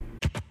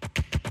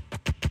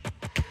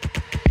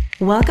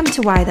Welcome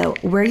to Why Though.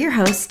 We're your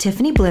hosts,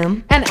 Tiffany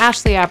Bloom and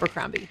Ashley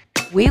Abercrombie.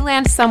 We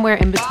land somewhere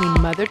in between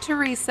Mother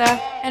Teresa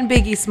and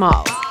Biggie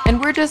Smalls,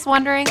 and we're just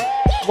wondering,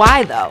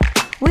 why though?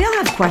 We all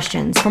have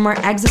questions, from our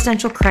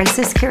existential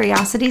crisis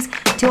curiosities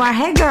to our,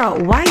 hey girl,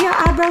 why your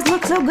eyebrows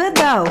look so good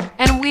though?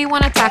 And we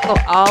want to tackle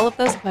all of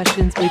those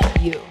questions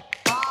with you.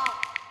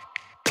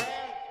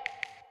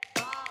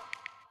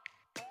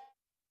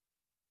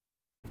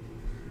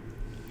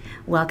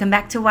 Welcome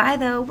back to Why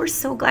Though. We're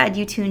so glad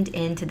you tuned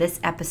in to this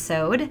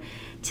episode.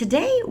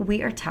 Today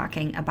we are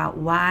talking about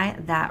why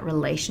that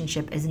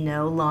relationship is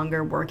no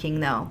longer working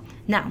though.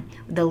 Now,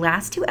 the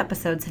last two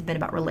episodes have been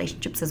about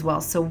relationships as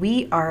well, so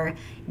we are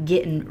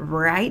getting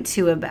right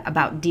to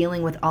about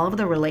dealing with all of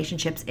the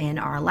relationships in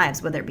our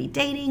lives, whether it be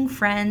dating,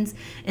 friends,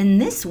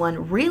 and this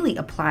one really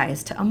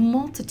applies to a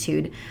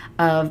multitude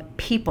of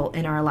people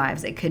in our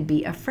lives. It could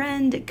be a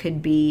friend, it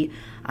could be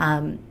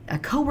a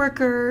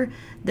coworker.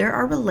 There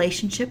are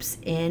relationships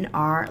in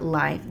our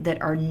life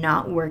that are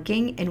not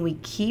working, and we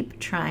keep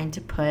trying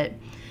to put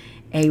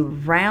a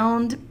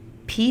round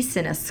piece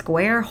in a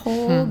square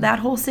hole, that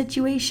whole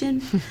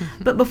situation.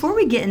 But before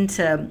we get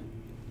into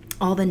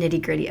all the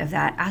nitty-gritty of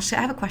that, Ashley,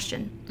 I have a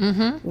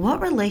question.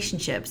 What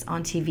relationships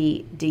on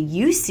TV do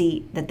you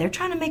see that they're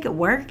trying to make it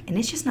work and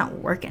it's just not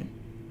working?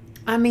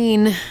 I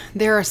mean,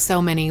 there are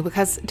so many,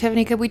 because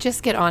Tiffany, could we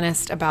just get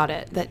honest about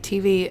it? That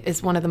TV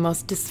is one of the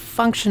most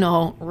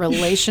dysfunctional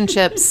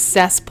relationship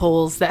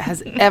cesspools that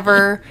has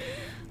ever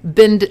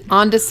been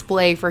on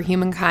display for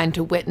humankind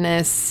to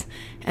witness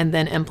and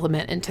then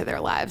implement into their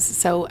lives.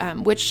 So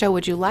which show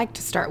would you like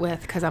to start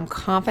with? Because I'm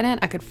confident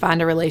I could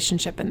find a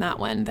relationship in that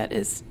one that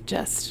is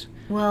just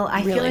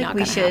I really feel like not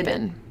we gonna should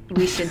happen.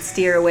 We should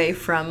steer away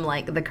from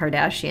like the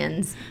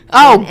Kardashians.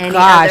 Oh and any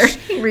gosh,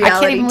 other I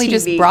reality can't even believe we TV.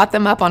 just brought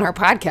them up on our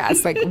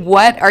podcast. Like,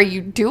 what are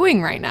you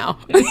doing right now?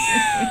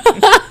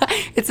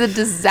 It's a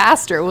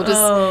disaster.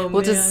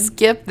 We'll just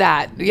skip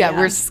that. Yeah,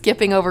 we're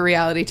skipping over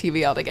reality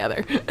TV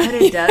altogether. But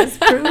it does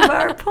prove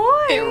our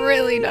point. It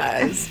really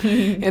does,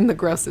 in the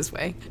grossest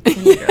way.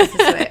 In the grossest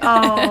way.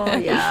 Oh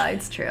yeah,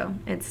 it's true.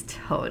 It's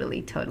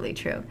totally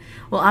true.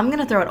 Well, I'm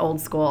gonna throw it old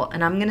school,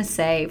 and I'm gonna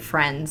say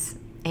Friends.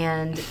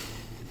 And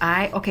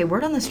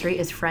word on the street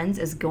is Friends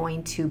is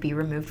going to be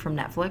removed from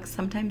Netflix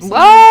sometime soon.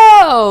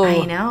 Whoa!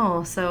 I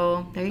know.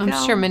 So there you go.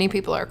 I'm sure many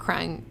people are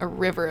crying a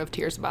river of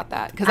tears about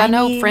that, because I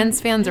know Friends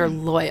fans are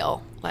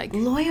loyal. Like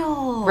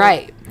loyal.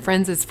 Right.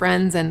 Friends is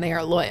friends, and they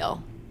are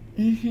loyal.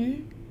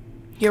 Mm-hmm.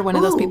 You're one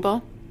of those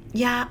people?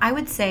 Yeah, I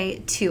would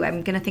say two.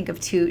 I'm going to think of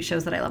two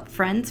shows that I love.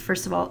 Friends,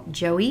 first of all,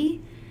 Joey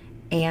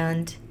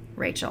and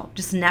Rachel.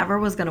 Just never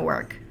was going to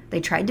work. They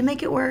tried to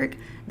make it work.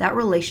 That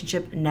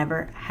relationship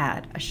never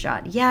had a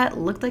shot. Yeah, it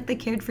looked like they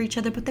cared for each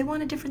other, but they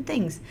wanted different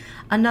things.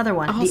 Another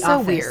one, The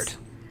Office. Weird.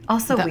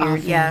 Also The weird,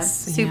 Office, yeah.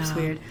 Soup's yeah.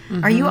 weird.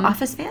 Are you an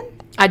Office fan?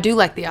 I do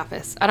like The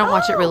Office. I don't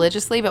watch it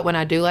religiously, but when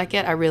I do like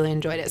it, I really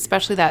enjoyed it,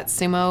 especially that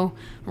sumo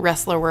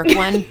wrestler work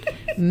one.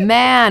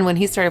 Man, when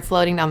he started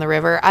floating down the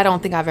river, I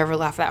don't think I've ever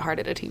laughed that hard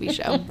at a TV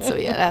show. So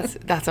yeah,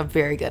 that's a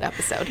very good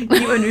episode.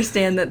 You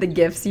understand that the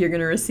gifts you're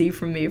going to receive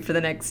from me for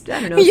the next,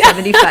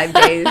 75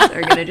 days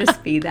are going to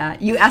just be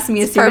that. You ask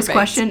me a serious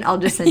question, I'll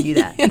just send you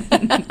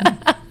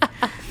that.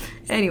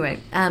 Anyway,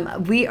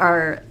 we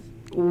are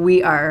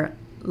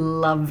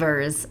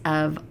lovers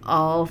of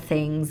all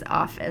things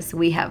Office.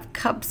 We have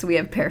cups, we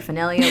have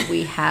paraphernalia,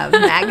 we have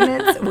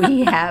magnets,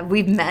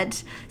 we've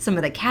met some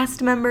of the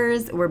cast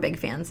members. We're big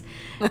fans.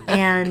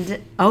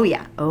 And oh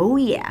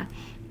yeah.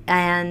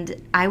 And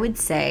I would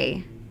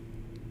say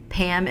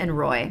Pam and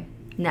Roy.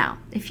 Now,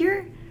 if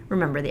you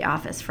remember The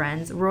Office,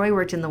 friends, Roy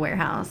worked in the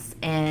warehouse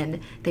and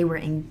they were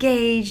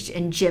engaged,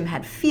 and Jim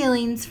had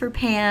feelings for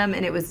Pam,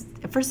 and it was,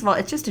 first of all,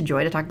 it's just a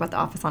joy to talk about The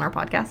Office on our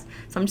podcast.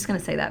 So I'm just going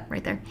to say that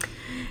right there.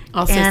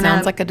 Also,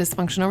 sounds like a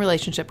dysfunctional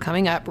relationship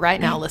coming up right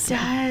now, listening.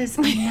 It does,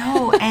 I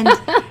know.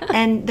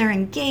 And they're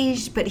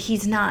engaged, but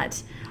he's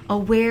not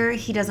aware.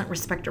 He doesn't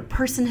respect her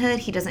personhood.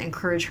 He doesn't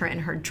encourage her in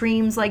her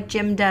dreams like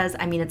Jim does.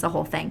 I mean, it's a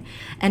whole thing.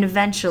 And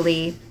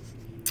eventually,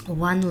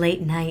 one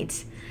late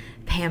night,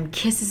 Pam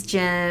kisses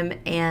Jim,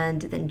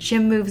 and then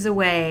Jim moves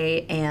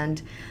away,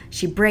 and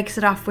she breaks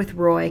it off with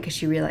Roy because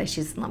she realized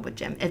she's in love with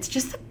Jim. It's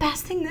just the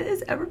best thing that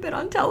has ever been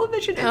on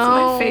television. It's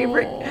my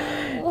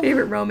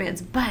favorite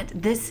romance. But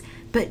there's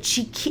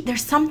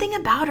something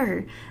about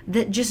her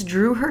that just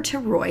drew her to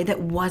Roy that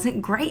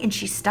wasn't great, and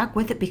she stuck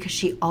with it because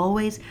she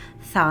always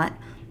thought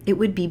it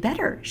would be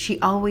better. She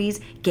always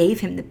gave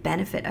him the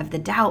benefit of the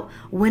doubt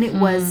when it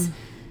was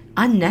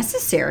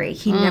unnecessary.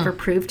 He never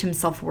proved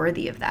himself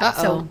worthy of that.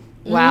 So.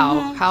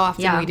 Wow. How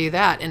often we do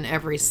that in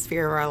every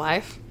sphere of our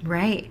life.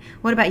 Right.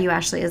 What about you,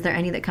 Ashley? Is there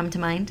any that come to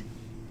mind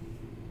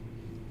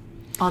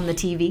on the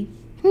TV?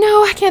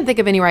 No, I can't think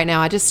of any right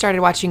now. I just started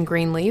watching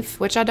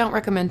Greenleaf, which I don't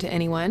recommend to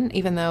anyone,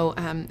 even though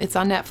it's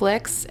on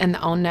Netflix and the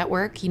OWN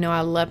network. You know,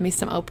 I love me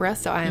some Oprah,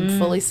 so I am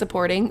fully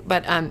supporting.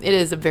 But it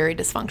is a very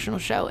dysfunctional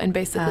show, and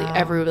basically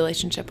every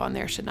relationship on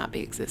there should not be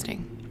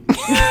existing.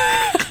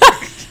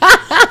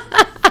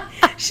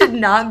 Should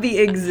not be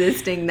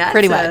existing. That's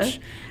pretty much.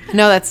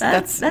 No, that's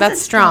a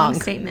strong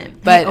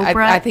statement. But Hey,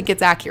 Oprah, I think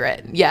it's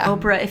accurate. Yeah.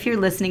 Oprah, if you're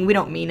listening, we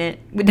don't mean it.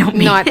 We don't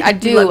mean No, it. I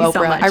do, We love you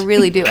Oprah. so much. I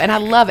really do. And I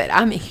love it.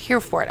 I'm here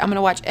for it. I'm going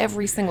to watch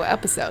every single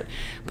episode.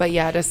 But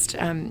yeah, just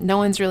no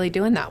one's really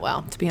doing that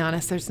well, to be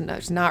honest.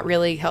 There's not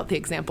really healthy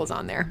examples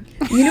on there.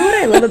 You know what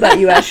I love about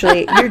you,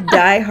 Ashley? Your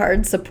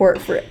diehard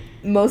support for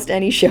most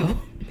any show.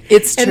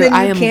 It's true. And then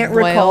I you am can't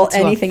loyal recall to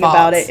a anything fault.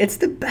 about it. It's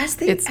the best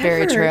thing It's ever.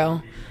 very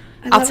true.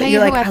 I'll Tell you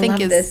who I think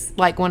love is this.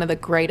 like one of the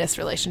greatest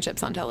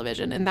relationships on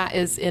television, and that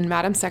is in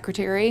Madam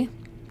Secretary.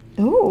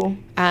 Ooh.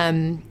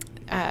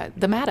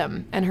 The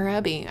madam and her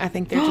hubby. I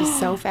think they're just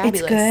so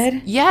fabulous.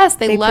 good? Yes,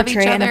 they love each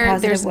portray it in a other.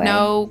 positive There's way?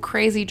 no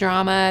crazy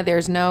drama.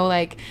 There's no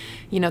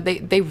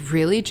they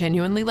really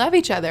genuinely love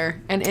each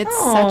other. And it's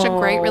such a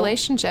great Aw.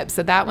 relationship.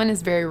 So that one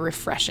is very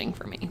refreshing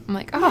for me. I'm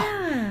like,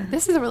 Yeah.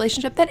 this is a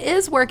relationship that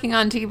is working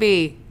on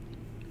TV.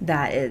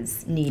 That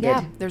is needed.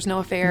 Yeah. There's no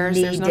affairs.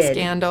 There's no Needed.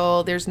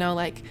 scandal. There's no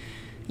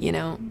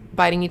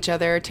biting each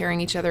other,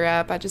 tearing each other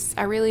up.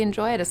 I really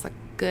enjoy it. It's a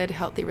good,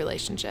 healthy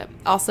relationship.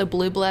 Also,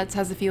 Blue Bloods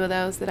has a few of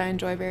those that I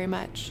enjoy very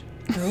much.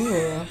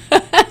 Ooh.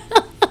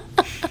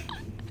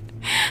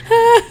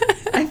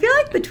 I feel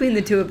like between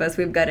the two of us,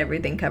 we've got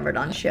everything covered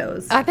on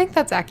shows. I think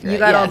that's accurate. You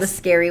got all the yes.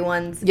 scary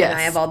ones, Yes. and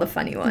I have all the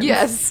funny ones.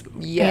 Yes.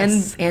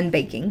 Yes. And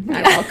baking.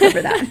 I'll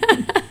cover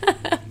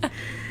that.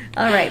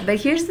 All right, but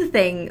here's the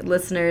thing,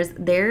 listeners.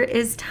 There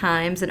is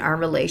times in our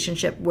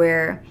relationship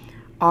where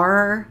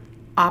our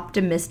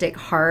optimistic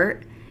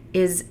heart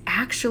is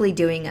actually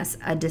doing us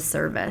a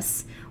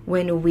disservice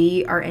when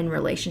we are in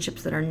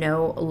relationships that are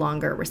no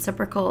longer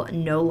reciprocal,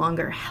 no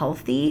longer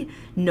healthy,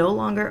 no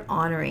longer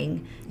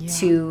honoring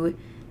to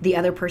the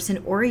other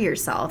person or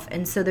yourself.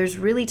 And so there's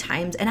really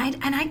times, and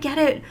I get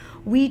it,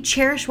 we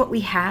cherish what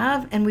we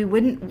have, and we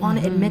wouldn't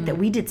want to admit that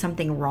we did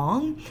something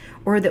wrong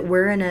or that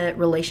we're in a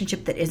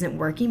relationship that isn't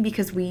working,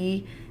 because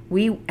we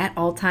at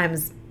all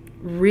times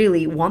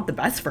really want the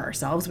best for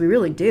ourselves. We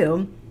really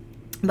do.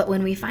 But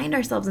when we find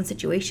ourselves in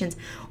situations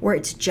where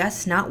it's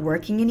just not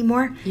working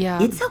anymore,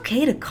 it's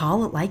okay to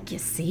call it like you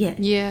see it.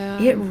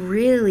 Yeah. It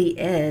really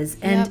is.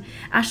 And Yep.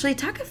 Ashley,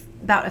 talk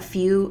about a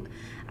few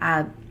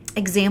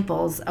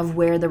examples of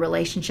where the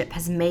relationship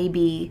has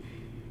maybe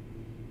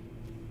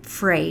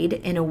frayed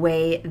in a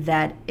way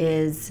that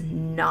is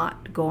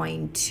not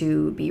going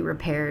to be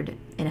repaired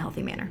in a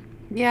healthy manner.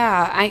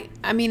 Yeah.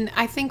 I mean,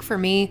 I think for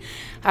me,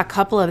 a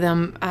couple of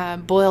them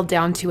boiled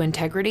down to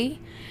integrity.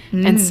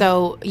 And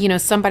so,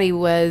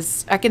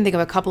 I can think of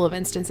a couple of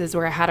instances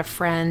where I had a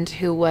friend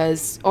who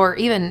was, or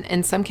even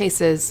in some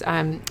cases,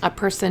 a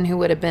person who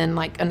would have been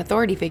like an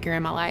authority figure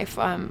in my life,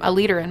 a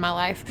leader in my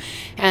life.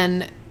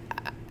 And,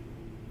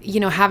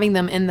 having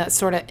them in the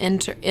sort of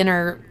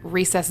inner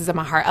recesses of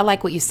my heart. I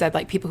like what you said,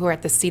 like people who are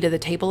at the seat of the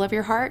table of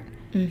your heart.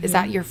 Is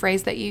that your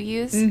phrase that you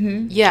use?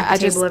 Mm-hmm. Yeah. At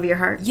the table of your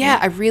heart. Yeah,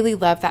 I really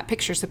love that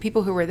picture. So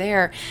people who were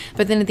there,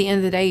 but then at the end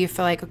of the day, you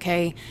feel like,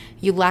 okay,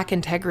 you lack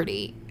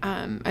integrity,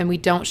 and we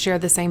don't share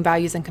the same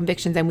values and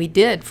convictions. And we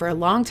did for a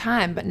long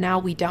time, but now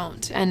we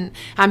don't. And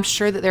I'm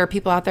sure that there are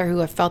people out there who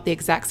have felt the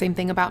exact same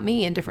thing about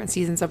me in different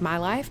seasons of my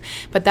life.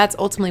 But that's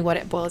ultimately what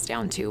it boils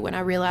down to. When I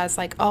realized,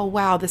 like, oh,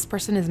 wow, this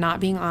person is not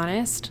being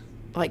honest.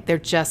 Like, they're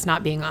just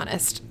not being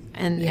honest.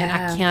 And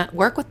I can't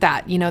work with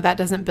that. That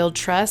doesn't build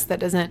trust. That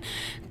doesn't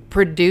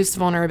produce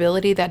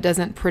vulnerability, that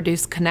doesn't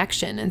produce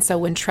connection. And so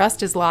when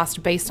trust is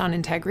lost based on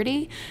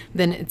integrity,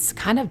 then it's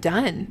kind of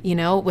done,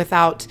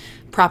 without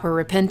proper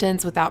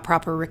repentance, without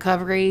proper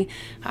recovery.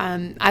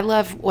 I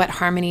love what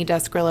Harmony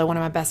Duskgrillo, one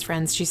of my best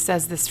friends, she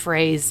says this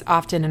phrase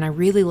often, and I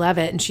really love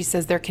it. And she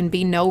says, there can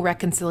be no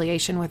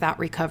reconciliation without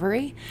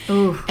recovery.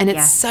 Ooh, and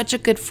it's such a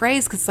good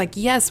phrase, because like,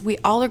 yes, we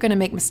all are going to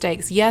make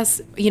mistakes.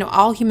 Yes,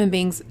 all human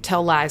beings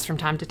tell lies from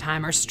time to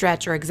time, or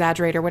stretch or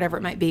exaggerate or whatever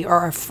it might be, or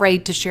are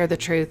afraid to share the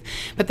truth.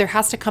 But there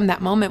has to come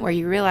that moment where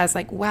you realize,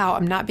 like, wow,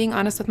 I'm not being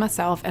honest with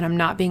myself, and I'm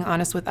not being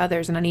honest with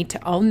others, and I need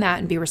to own that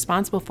and be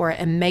responsible for it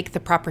and make the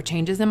proper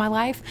changes in my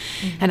life.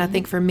 And I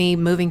think for me,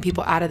 moving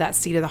people out of that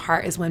seat of the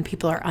heart is when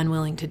people are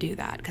unwilling to do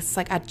that. Because it's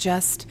like,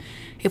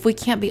 if we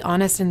can't be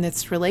honest in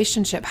this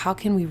relationship, how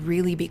can we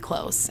really be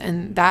close?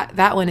 And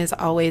that one is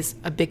always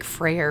a big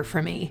frayer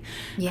for me.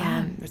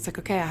 Yeah. It's like,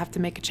 okay, I have to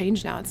make a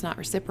change now. It's not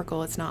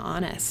reciprocal. It's not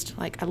honest.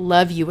 Like, I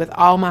love you with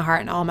all my heart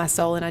and all my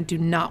soul, and I do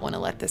not want to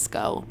let this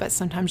go. But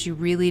sometimes you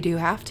really do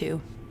have to.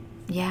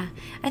 Yeah.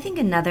 I think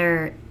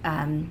another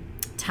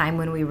time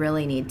when we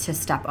really need to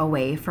step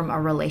away from a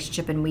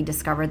relationship and we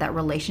discover that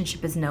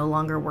relationship is no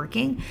longer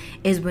working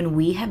is when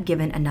we have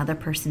given another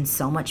person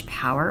so much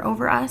power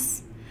over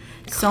us.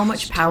 So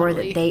much power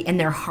totally. that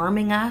they're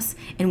harming us,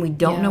 and we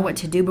don't know what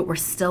to do, but we're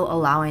still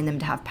allowing them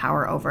to have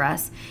power over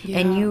us. Yeah.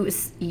 And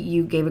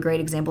you gave a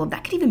great example of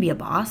that. Could even be a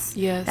boss.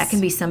 Yes. That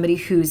can be somebody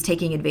who's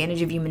taking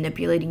advantage of you,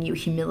 manipulating you,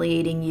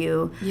 humiliating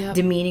you,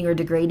 demeaning or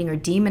degrading or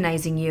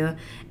demonizing you,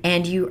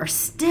 and you are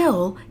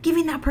still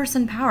giving that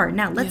person power.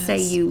 Now, let's say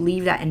you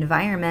leave that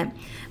environment,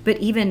 but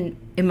even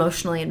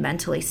emotionally and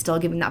mentally, still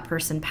giving that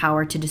person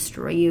power to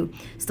destroy you,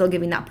 still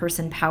giving that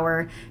person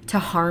power to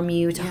harm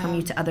you, harm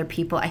you to other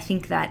people. I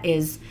think that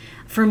is,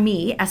 for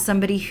me, as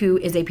somebody who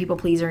is a people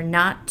pleaser,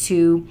 not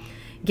to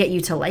get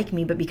you to like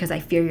me, but because I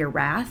fear your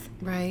wrath.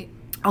 Right.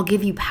 I'll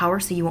give you power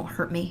so you won't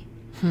hurt me.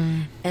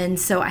 And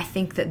so I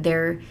think that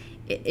there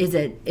is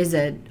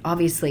a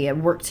obviously a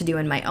work to do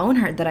in my own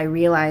heart that I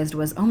realized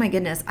was, oh my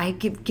goodness, I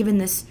given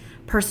this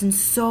person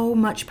so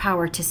much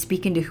power to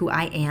speak into who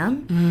I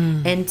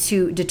am and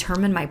to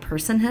determine my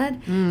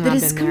personhood that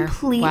is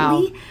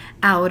completely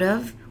out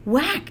of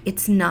whack.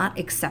 It's not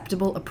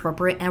acceptable,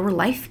 appropriate, or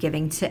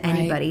life-giving to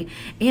anybody.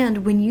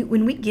 And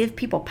when we give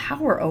people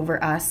power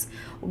over us,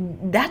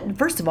 that,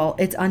 first of all,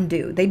 it's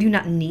undue. They do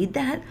not need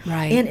that.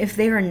 Right. And if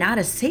they are not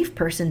a safe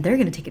person, they're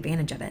going to take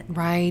advantage of it.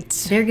 Right.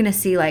 They're going to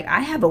see, like,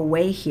 I have a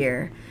way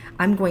here.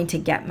 I'm going to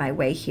get my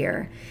way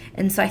here.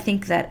 And so I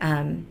think that,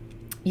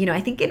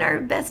 I think in our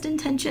best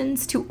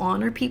intentions to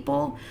honor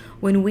people,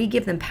 when we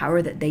give them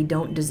power that they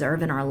don't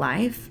deserve in our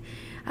life,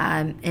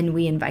 and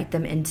we invite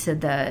them into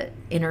the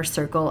inner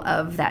circle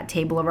of that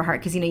table of our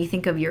heart. Because, you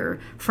think of your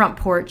front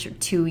porch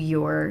to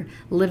your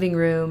living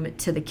room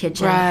to the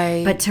kitchen.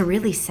 Right. But to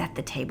really set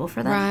the table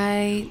for them.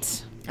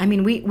 Right. I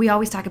mean, we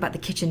always talk about the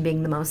kitchen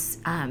being the most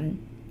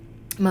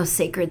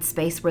sacred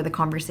space where the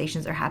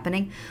conversations are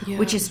happening,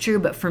 which is true.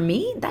 But for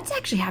me, that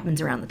actually happens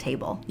around the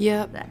table.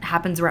 Yep. That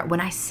happens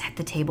when I set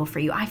the table for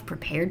you. I've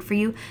prepared for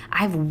you.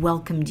 I've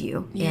welcomed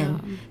you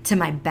in to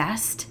my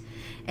best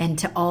and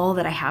to all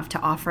that I have to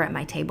offer at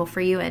my table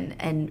for you,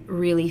 and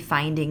really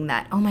finding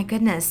that, oh my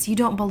goodness, you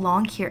don't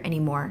belong here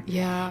anymore.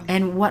 Yeah.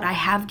 And what I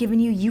have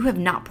given you, you have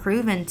not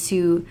proven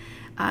to,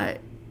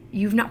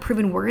 you've not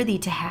proven worthy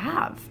to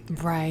have.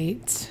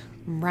 Right.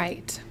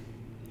 Right.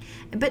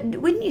 But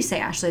wouldn't you say,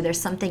 Ashley, there's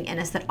something in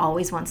us that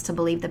always wants to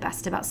believe the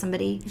best about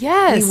somebody?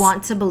 Yes. We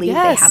want to believe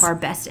they have our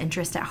best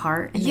interest at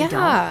heart, and they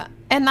don't.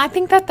 And I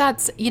think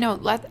that's,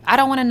 I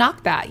don't want to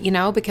knock that,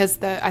 because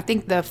I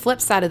think the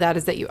flip side of that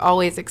is that you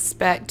always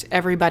expect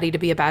everybody to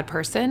be a bad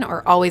person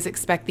or always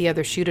expect the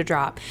other shoe to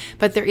drop.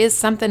 But there is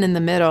something in the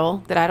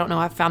middle that I don't know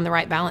I've found the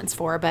right balance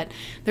for, but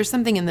there's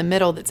something in the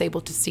middle that's able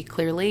to see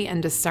clearly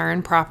and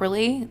discern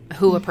properly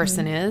who a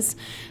person is.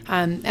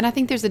 And I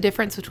think there's a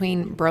difference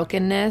between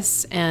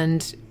brokenness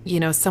and,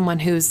 someone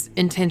who's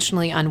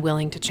intentionally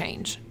unwilling to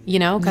change.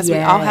 Because we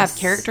all have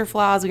character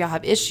flaws, we all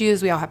have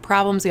issues, we all have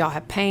problems, we all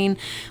have pain,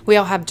 we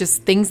all have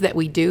just things that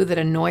we do that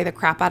annoy the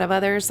crap out of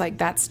others. Like,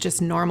 that's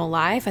just normal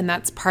life, and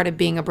that's part of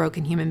being a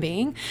broken human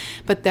being.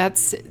 But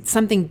that's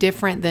something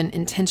different than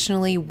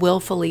intentionally,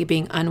 willfully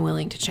being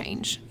unwilling to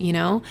change,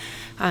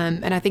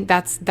 And I think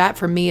that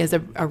for me is a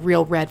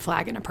real red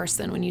flag in a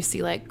person. When you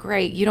see, like,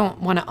 great, you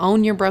don't want to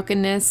own your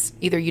brokenness,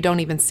 either you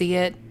don't even see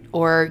it,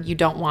 or you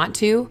don't want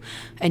to,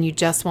 and you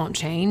just won't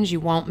change.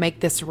 You won't make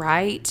this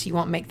right. You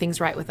won't make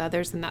things right with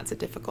others, and that's a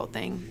difficult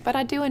thing. But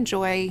I do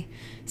enjoy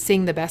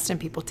seeing the best in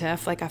people,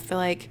 Tiff. Like, I feel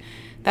like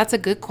that's a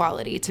good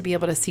quality, to be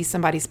able to see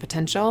somebody's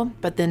potential,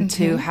 but then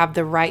to have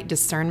the right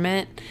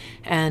discernment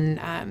and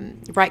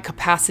right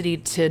capacity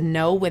to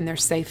know when they're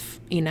safe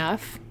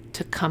enough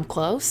to come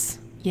close,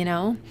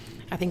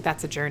 I think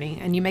that's a journey,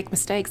 and you make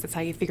mistakes. That's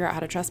how you figure out how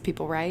to trust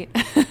people, right?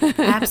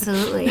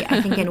 Absolutely.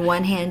 I think in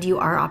one hand, you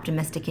are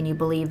optimistic and you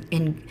believe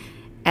in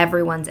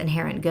everyone's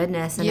inherent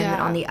goodness. And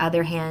then on the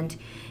other hand,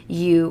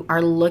 you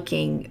are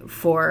looking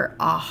for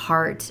a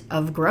heart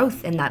of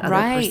growth in that other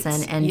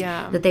person, and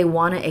that they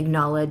want to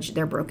acknowledge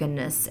their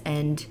brokenness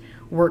and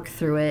work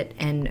through it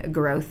and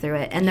grow through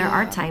it. And there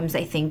are times,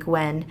 I think,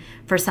 when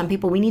for some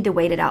people we need to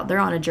wait it out. They're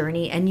on a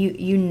journey, and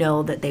you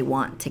know that they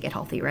want to get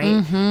healthy,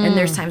 right? And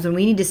there's times when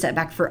we need to step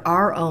back for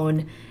our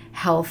own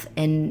health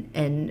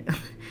and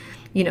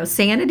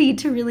sanity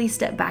to really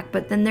step back.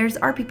 But then there's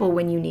our people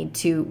when you need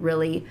to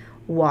really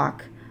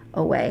walk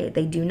away.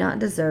 They do not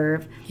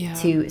deserve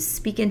to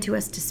speak into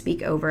us, to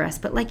speak over us.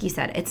 But like you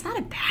said, it's not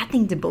a bad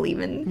thing to believe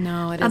in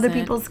other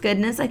people's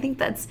goodness. I think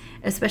that's,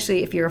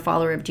 especially if you're a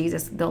follower of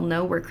Jesus, they'll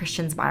know we're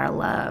Christians by our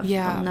love.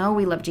 They'll know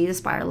we love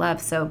Jesus by our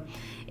love. So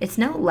it's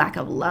no lack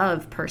of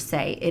love per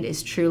se. It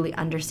is truly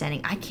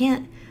understanding, I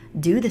can't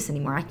do this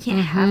anymore. I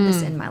can't have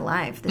this in my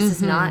life.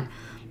 This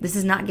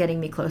is not getting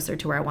me closer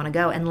to where I want to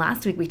go. And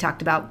last week we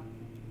talked about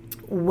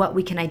what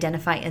we can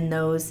identify in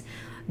those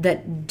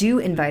that do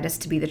invite us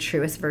to be the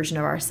truest version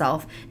of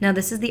ourselves. Now,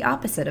 this is the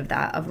opposite of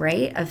that,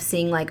 of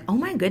seeing like, oh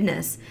my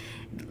goodness,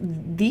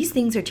 these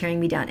things are tearing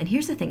me down. And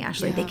here's the thing,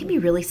 Ashley, they can be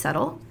really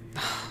subtle.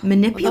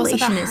 Manipulation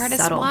those are the is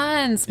hardest subtle.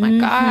 Ones. My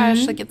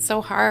gosh, like, it's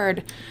so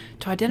hard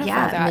to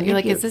identify that. You're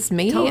like, is this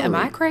me? Totally. Am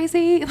I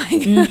crazy?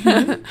 Like,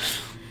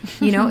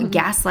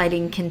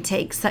 gaslighting can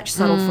take such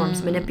subtle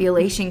forms.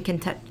 Manipulation can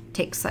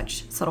take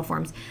such subtle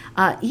forms.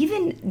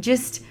 Even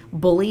just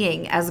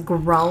bullying as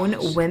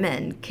grown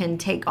women can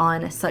take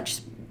on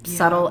such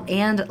subtle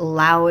and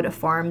loud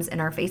forms in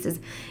our faces.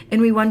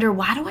 And we wonder,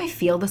 why do I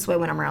feel this way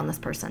when I'm around this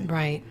person?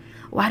 Right.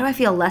 Why do I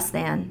feel less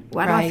than?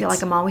 Why do I feel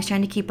like I'm always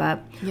trying to keep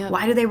up? Yep.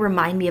 Why do they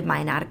remind me of my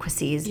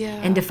inadequacies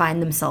and define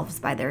themselves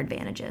by their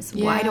advantages?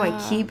 Why do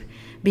I keep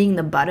being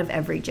the butt of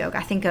every joke?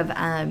 I think of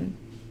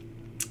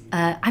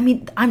I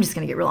mean, I'm just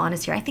going to get real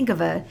honest here. I think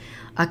of a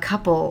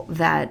couple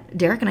that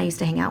Derek and I used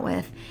to hang out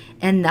with,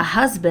 and the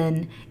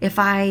husband, if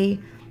I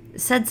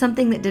said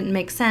something that didn't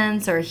make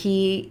sense or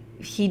he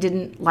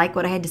didn't like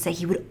what I had to say,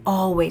 he would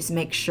always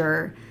make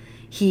sure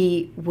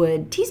he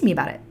would tease me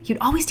about it. He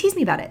would always tease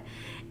me about it.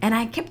 And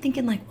I kept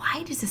thinking, like,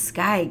 why does this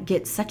guy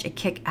get such a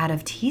kick out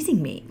of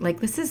teasing me? Like,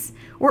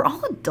 we're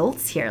all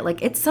adults here.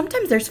 Like,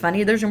 sometimes there's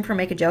room for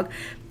make a joke.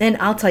 And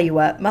I'll tell you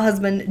what, my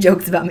husband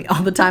jokes about me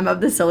all the time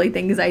of the silly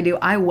things I do.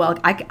 I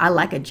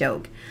like a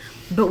joke.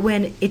 But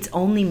when it's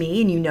only me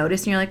and you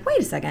notice and you're like,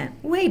 wait a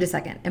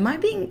second. Am I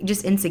being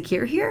just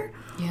insecure here?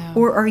 Yeah.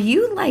 Or are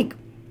you, like,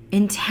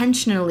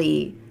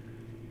 intentionally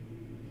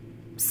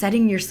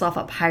setting yourself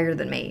up higher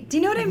than me? Do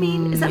you know what I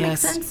mean? Does that make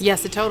sense?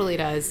 Yes, it totally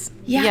does.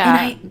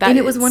 Yeah. And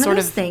it was one of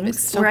those things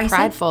it's so where I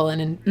prideful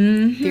and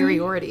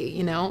inferiority,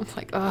 you know? It's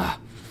like, ugh.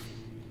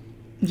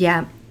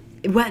 Yeah.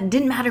 It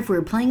didn't matter if we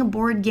were playing a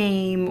board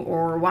game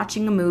or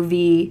watching a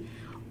movie,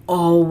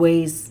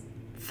 always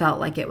felt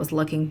like he was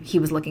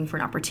looking for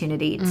an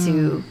opportunity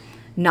to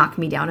knock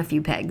me down a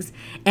few pegs.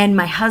 And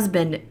my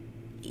husband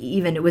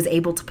even was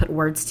able to put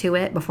words to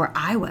it before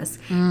I was.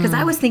 Because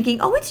I was thinking,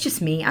 it's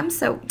just me.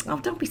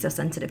 Don't be so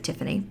sensitive,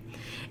 Tiffany.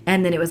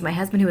 And then it was my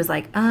husband who was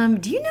like,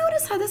 do you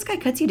notice how this guy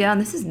cuts you down?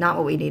 This is not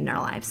what we need in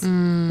our lives.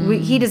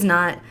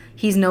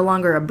 He's no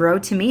longer a bro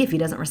to me if he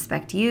doesn't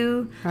respect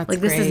you. That's this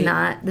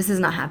great. This is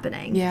not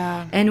happening.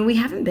 Yeah. And we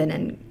haven't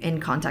been in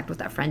contact with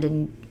that friend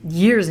in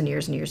years and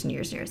years and years and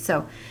years and years.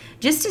 So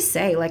just to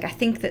say, like, I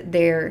think that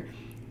there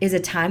is a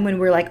time when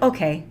we're like,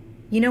 okay,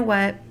 you know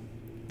what?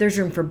 There's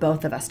room for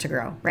both of us to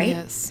grow, right?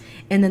 Yes.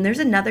 And then there's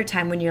another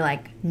time when you're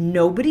like,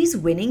 nobody's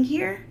winning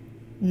here,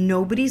 and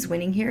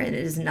it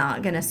is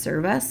not going to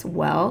serve us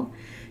well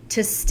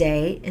to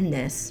stay in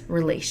this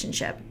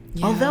relationship.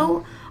 Yeah.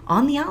 Although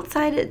on the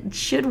outside it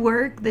should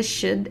work, this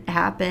should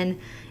happen,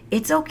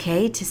 it's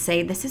okay to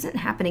say this isn't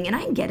happening. And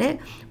I get it.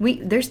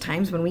 There's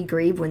times when we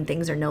grieve when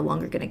things are no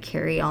longer going to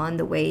carry on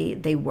the way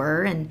they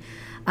were. And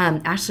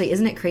Ashley,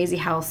 isn't it crazy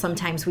how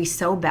sometimes we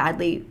so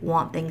badly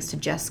want things to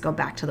just go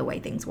back to the way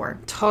things were?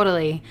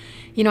 Totally.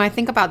 You know, I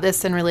think about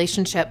this in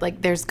relationship,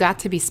 like there's got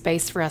to be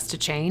space for us to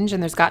change,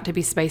 and there's got to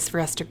be space for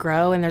us to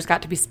grow, and there's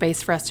got to be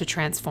space for us to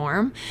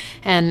transform.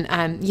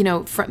 And, you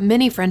know,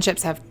 many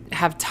friendships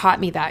have taught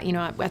me that. You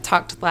know, I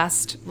talked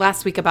last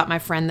week about my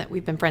friend that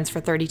we've been friends for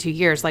 32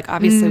 years. Like,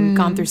 obviously we've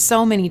gone through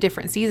so many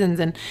different seasons,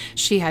 and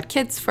she had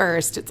kids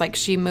first. It's like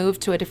she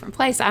moved to a different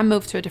place. I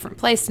moved to a different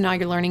place. Now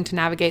you're learning to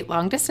navigate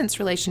long distance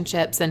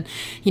relationships. And,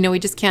 you know, we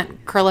just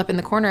can't curl up in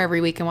the corner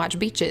every week and watch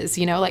beaches,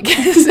 you know, like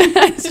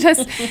it's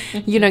just,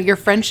 you know, your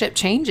friendship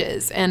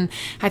changes. And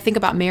I think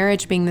about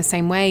marriage being the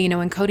same way. You know,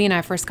 when Cody and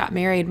I first got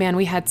married, man,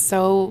 we had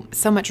so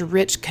much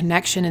rich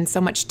connection and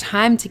so much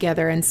time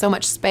together and so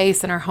much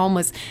space, and our home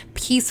was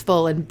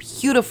peaceful and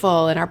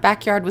beautiful, and our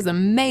backyard was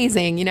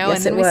amazing, you know. Yes,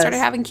 and then it we was. started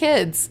having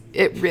kids.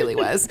 It really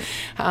was.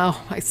 Oh,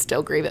 I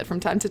still grieve it from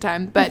time to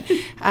time. But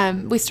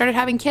we started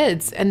having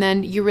kids, and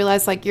then you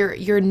realize like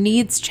your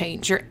needs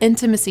change, your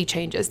intimacy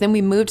changes. Then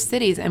we moved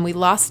cities, and we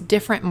lost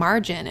different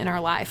margin in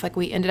our life. Like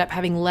we ended up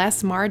having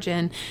less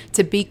margin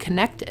to be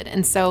connected.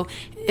 And so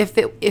if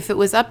it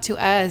was up to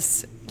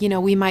us, you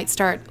know, we might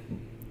start,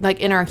 like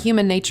in our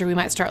human nature, we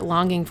might start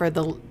longing for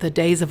the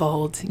days of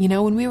old. You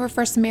know, when we were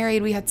first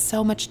married, we had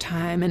so much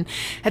time. And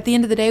at the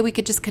end of the day, we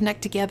could just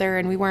connect together,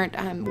 and we weren't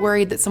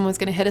worried that someone was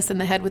going to hit us in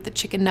the head with the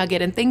chicken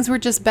nugget, and things were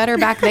just better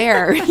back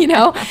there, you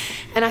know?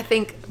 And I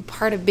think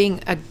part of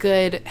being a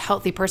good,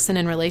 healthy person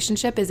in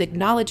relationship is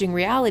acknowledging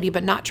reality,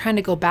 but not trying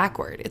to go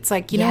backward. It's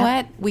like, you know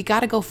what? We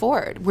got to go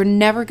forward. We're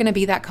never going to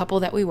be that couple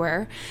that we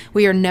were.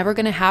 We are never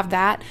going to have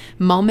that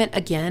moment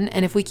again.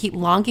 And if we keep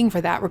longing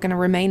for that, we're going to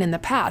remain in the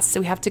past. So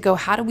we have to go,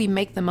 how do we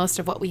make the most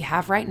of what we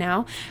have right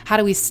now? How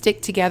do we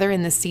stick together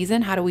in this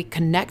season? How do we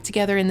connect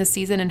together in this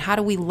season? And how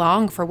do we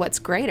long for what's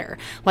greater?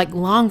 Like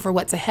long for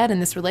what's ahead in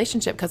this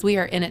relationship, because we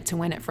are in it to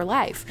win it for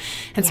life.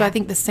 And so I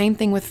think the same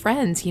thing with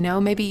friends. You know,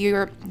 maybe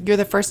you're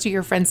the first of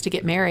your friends to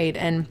get married,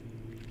 and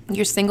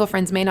your single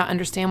friends may not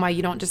understand why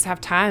you don't just have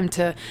time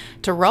to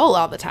roll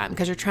all the time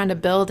because you're trying to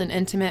build an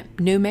intimate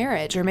new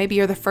marriage. Or maybe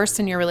you're the first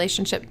in your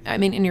relationship,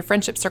 in your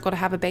friendship circle to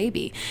have a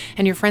baby,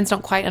 and your friends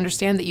don't quite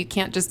understand that you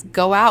can't just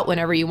go out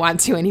whenever you want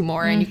to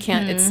anymore. And you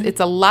can't, it's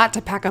a lot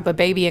to pack up a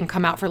baby and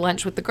come out for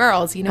lunch with the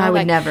girls, you know? I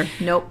would never.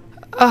 Nope.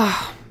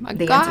 Oh my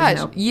The gosh. answer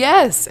is no.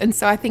 Yes. And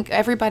so I think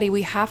everybody,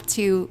 we have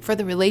to, for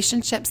the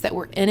relationships that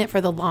we're in it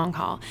for the long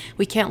haul,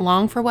 we can't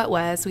long for what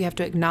was. We have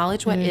to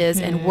acknowledge what is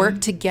and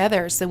work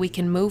together so we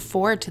can move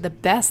forward to the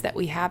best that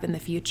we have in the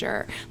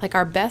future. Like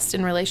our best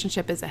in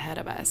relationship is ahead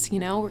of us. You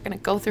know, we're going to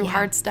go through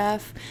hard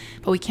stuff,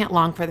 but we can't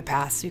long for the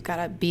past. We've got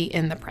to be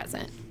in the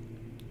present.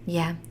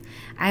 Yeah.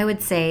 I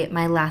would say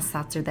my last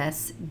thoughts are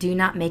this. Do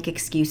not make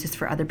excuses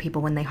for other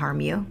people when they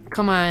harm you.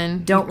 Come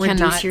on. Don't You reduce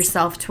cannot.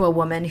 yourself to a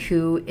woman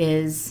who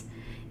is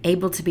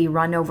able to be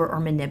run over or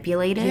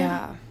manipulated.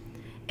 Yeah.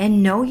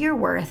 And know your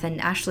worth.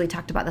 And Ashley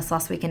talked about this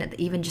last week, and at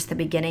even just the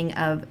beginning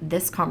of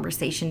this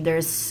conversation,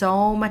 there's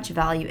so much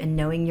value in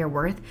knowing your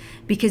worth,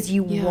 because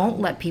you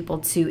won't let people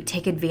to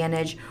take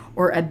advantage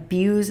or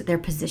abuse their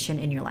position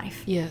in your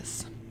life.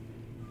 Yes.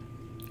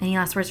 Any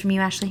last words from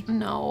you, Ashley?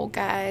 No,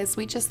 guys,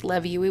 we just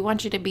love you. We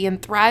want you to be in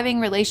thriving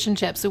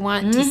relationships. We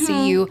want to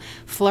see you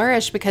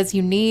flourish, because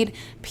you need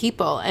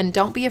people. And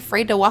don't be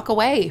afraid to walk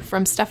away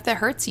from stuff that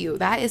hurts you.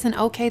 That is an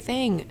okay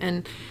thing.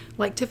 And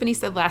like Tiffany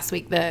said last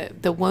week,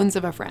 the wounds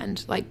of a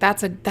friend, like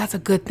that's a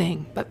good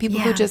thing. But people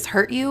who just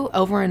hurt you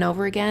over and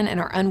over again and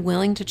are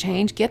unwilling to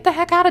change, get the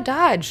heck out of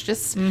Dodge.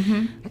 Just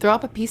throw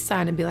up a peace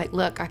sign and be like,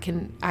 look,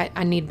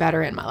 I need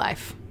better in my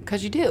life.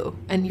 Because you do.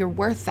 And you're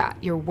worth that.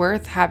 You're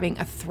worth having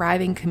a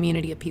thriving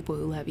community of people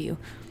who love you.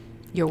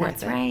 You're worth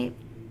it. That's right.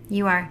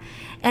 You are.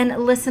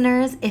 And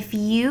listeners, if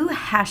you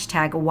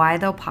hashtag Why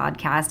Though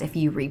Podcast, if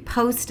you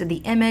repost the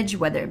image,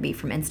 whether it be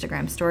from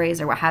Instagram stories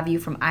or what have you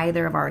from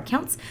either of our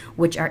accounts,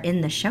 which are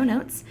in the show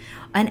notes,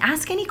 and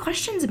ask any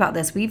questions about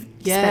this. We've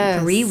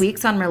spent 3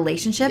 weeks on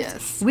relationships.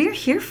 Yes. We're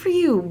here for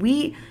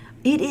you.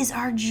 It is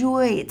our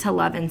joy to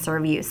love and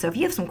serve you. So if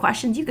you have some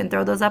questions, you can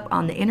throw those up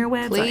on the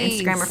interwebs, on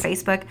Instagram or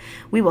Facebook.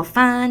 We will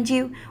find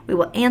you. We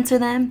will answer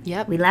them.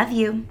 Yep. We love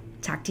you.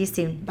 Talk to you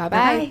soon.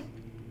 Bye-bye.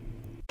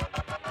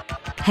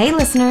 Hey,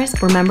 listeners,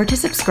 remember to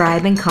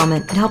subscribe and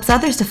comment. It helps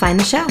others to find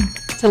the show.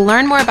 To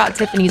learn more about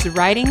Tiffany's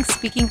writing,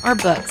 speaking, or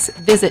books,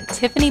 visit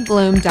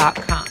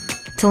TiffanyBloom.com.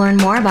 To learn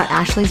more about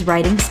Ashley's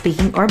writing,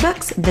 speaking, or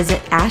books,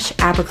 visit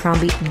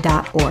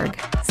ashabercrombie.org.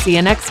 See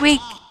you next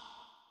week.